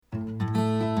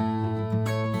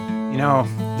You know,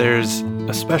 there's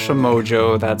a special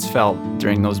mojo that's felt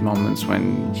during those moments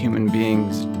when human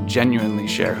beings genuinely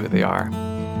share who they are.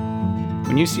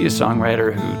 When you see a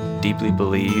songwriter who deeply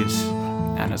believes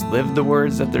and has lived the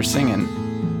words that they're singing,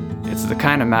 it's the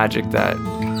kind of magic that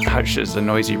hushes a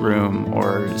noisy room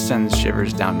or sends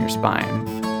shivers down your spine.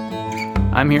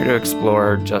 I'm here to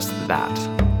explore just that.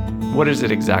 What is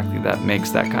it exactly that makes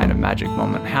that kind of magic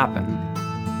moment happen?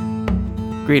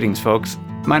 Greetings, folks.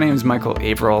 My name is Michael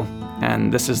Averill,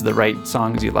 and this is the Write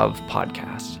Songs You Love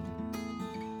podcast.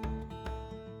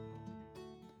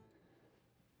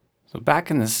 So back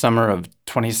in the summer of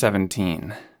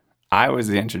 2017, I was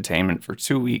the entertainment for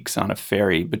 2 weeks on a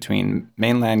ferry between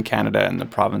mainland Canada and the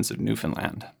province of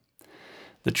Newfoundland.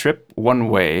 The trip one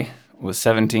way was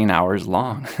 17 hours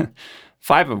long,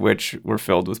 5 of which were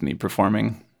filled with me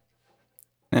performing.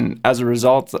 And as a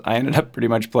result, I ended up pretty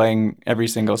much playing every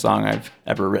single song I've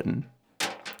ever written.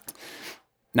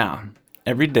 Now,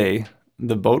 every day,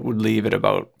 the boat would leave at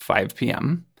about 5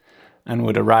 p.m. and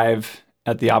would arrive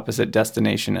at the opposite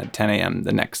destination at 10 a.m.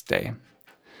 the next day.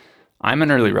 I'm an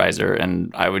early riser,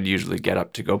 and I would usually get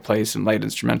up to go play some light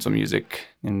instrumental music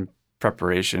in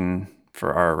preparation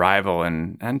for our arrival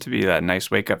and to be that nice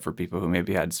wake-up for people who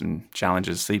maybe had some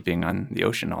challenges sleeping on the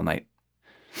ocean all night.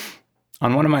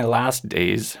 On one of my last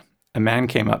days, a man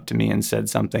came up to me and said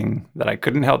something that I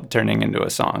couldn't help turning into a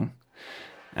song.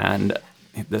 And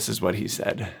this is what he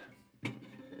said.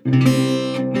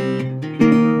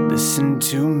 Listen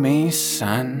to me,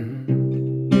 son.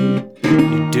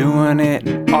 You're doing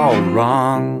it all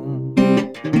wrong.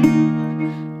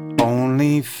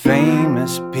 Only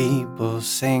famous people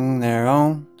sing their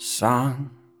own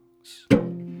songs.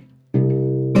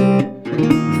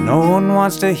 No one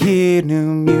wants to hear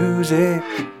new music.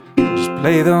 Just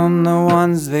play them the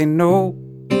ones they know.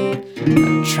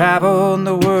 I've traveled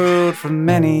the world for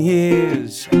many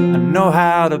years. I know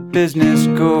how the business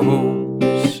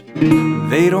goes.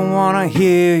 They don't want to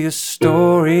hear your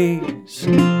stories.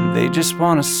 They just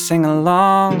want to sing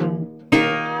along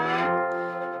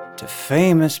to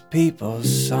famous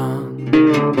people's songs.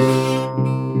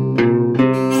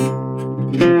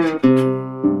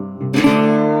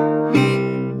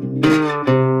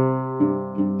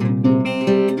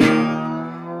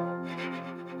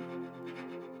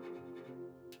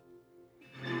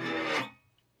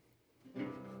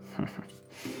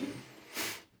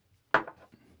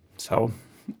 So,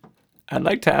 I'd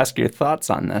like to ask your thoughts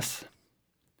on this.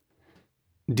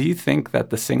 Do you think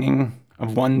that the singing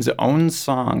of one's own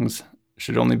songs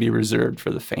should only be reserved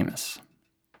for the famous?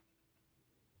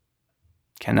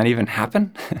 Can that even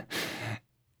happen?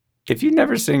 If you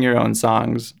never sing your own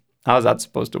songs, how's that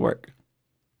supposed to work?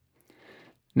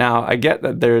 Now, I get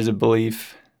that there is a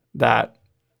belief that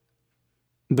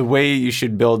the way you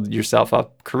should build yourself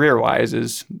up career-wise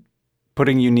is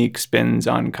putting unique spins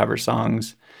on cover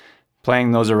songs,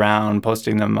 playing those around,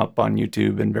 posting them up on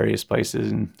YouTube and various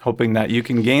places, and hoping that you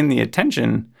can gain the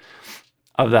attention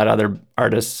of that other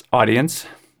artist's audience,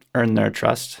 earn their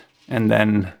trust, and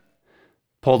then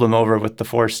pull them over with the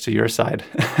force to your side.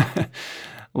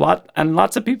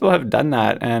 Lots of people have done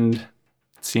that and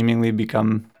seemingly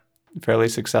become fairly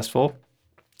successful,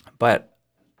 but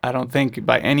I don't think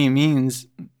by any means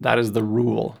that is the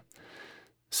rule.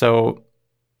 So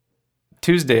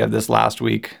Tuesday of this last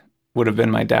week would have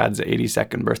been my dad's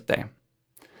 82nd birthday.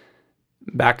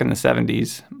 Back in the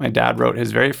 70s, my dad wrote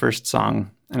his very first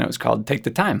song, and it was called Take the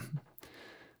Time.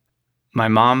 My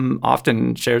mom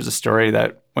often shares a story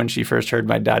that when she first heard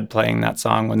my dad playing that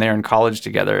song when they were in college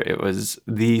together, it was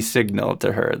the signal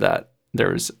to her that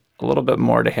there was a little bit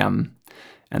more to him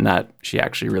and that she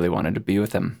actually really wanted to be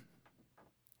with him.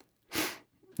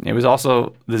 It was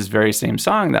also this very same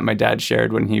song that my dad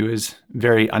shared when he was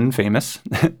very unfamous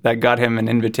that got him an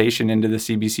invitation into the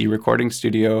CBC recording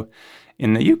studio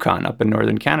in the Yukon up in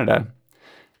northern Canada.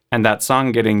 And that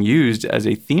song getting used as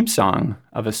a theme song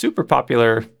of a super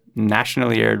popular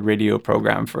nationally aired radio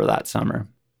program for that summer.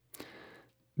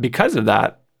 Because of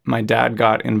that, my dad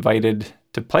got invited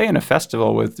to play in a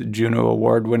festival with Juno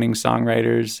Award-winning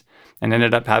songwriters and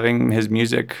ended up having his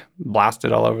music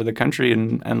blasted all over the country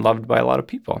and loved by a lot of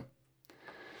people.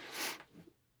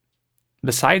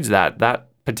 Besides that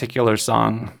particular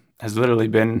song has literally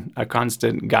been a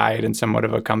constant guide and somewhat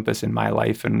of a compass in my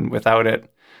life, and without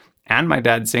it, and my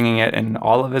dad singing it in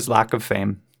all of his lack of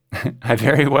fame, I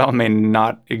very well may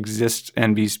not exist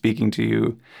and be speaking to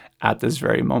you at this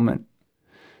very moment.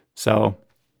 So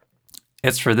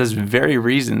it's for this very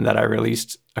reason that I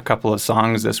released a couple of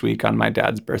songs this week on my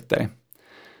dad's birthday.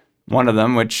 One of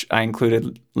them, which I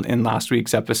included in last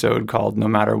week's episode called No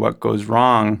Matter What Goes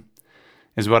Wrong,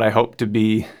 is what I hope to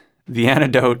be the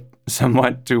antidote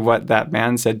somewhat to what that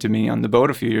man said to me on the boat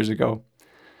a few years ago.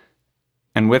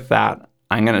 And with that,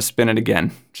 I'm going to spin it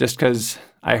again, just because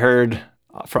I heard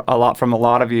from a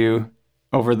lot of you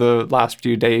over the last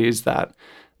few days that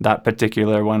that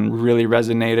particular one really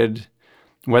resonated,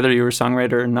 whether you were a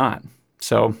songwriter or not.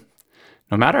 So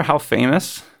no matter how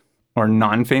famous or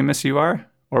non-famous you are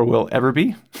or will ever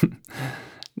be,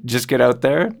 just get out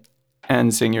there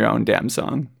and sing your own damn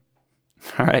song.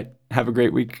 All right, have a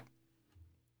great week.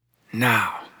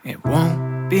 Now, it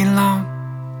won't be long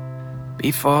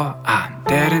before I'm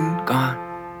dead and gone.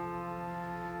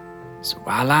 So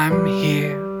while I'm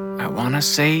here, I wanna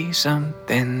say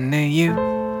something to you.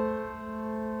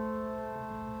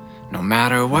 No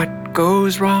matter what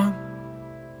goes wrong,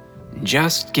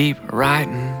 just keep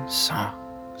writing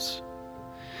songs.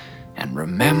 And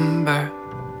remember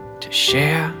to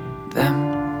share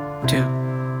them too.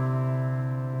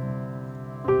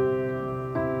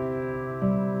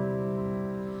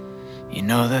 You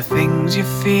know the things you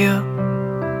feel,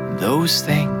 those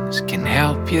things can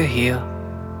help you heal.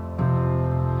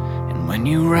 And when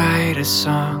you write a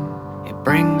song, it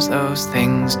brings those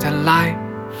things to life.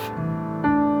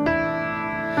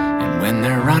 And when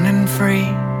they're running free,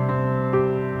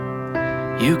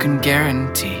 you can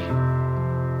guarantee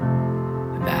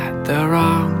that the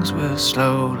wrongs will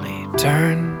slowly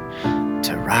turn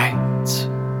to rights.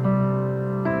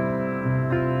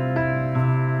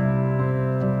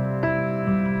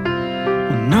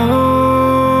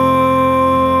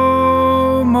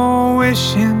 No more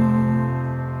wishing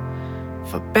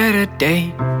for better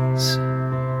days.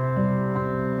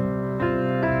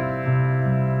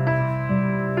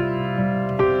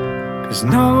 'Cause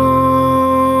no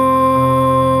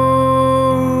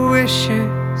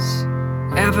wishes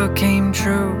ever came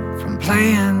true from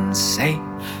playing safe.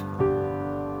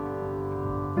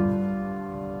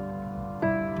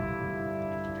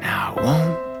 Now it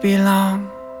won't be long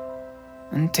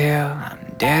until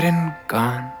I'm dead and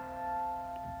gone.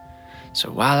 So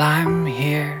while I'm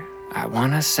here, I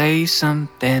wanna say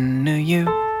something to you.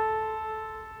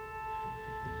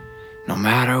 No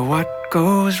matter what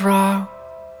goes wrong,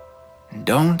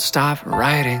 don't stop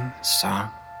writing songs.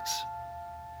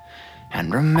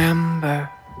 And remember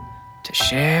to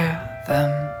share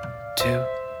them too.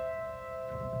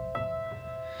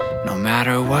 No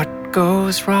matter what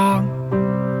goes wrong,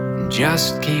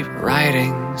 just keep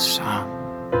writing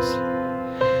songs.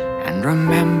 And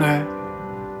remember,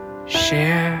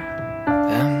 share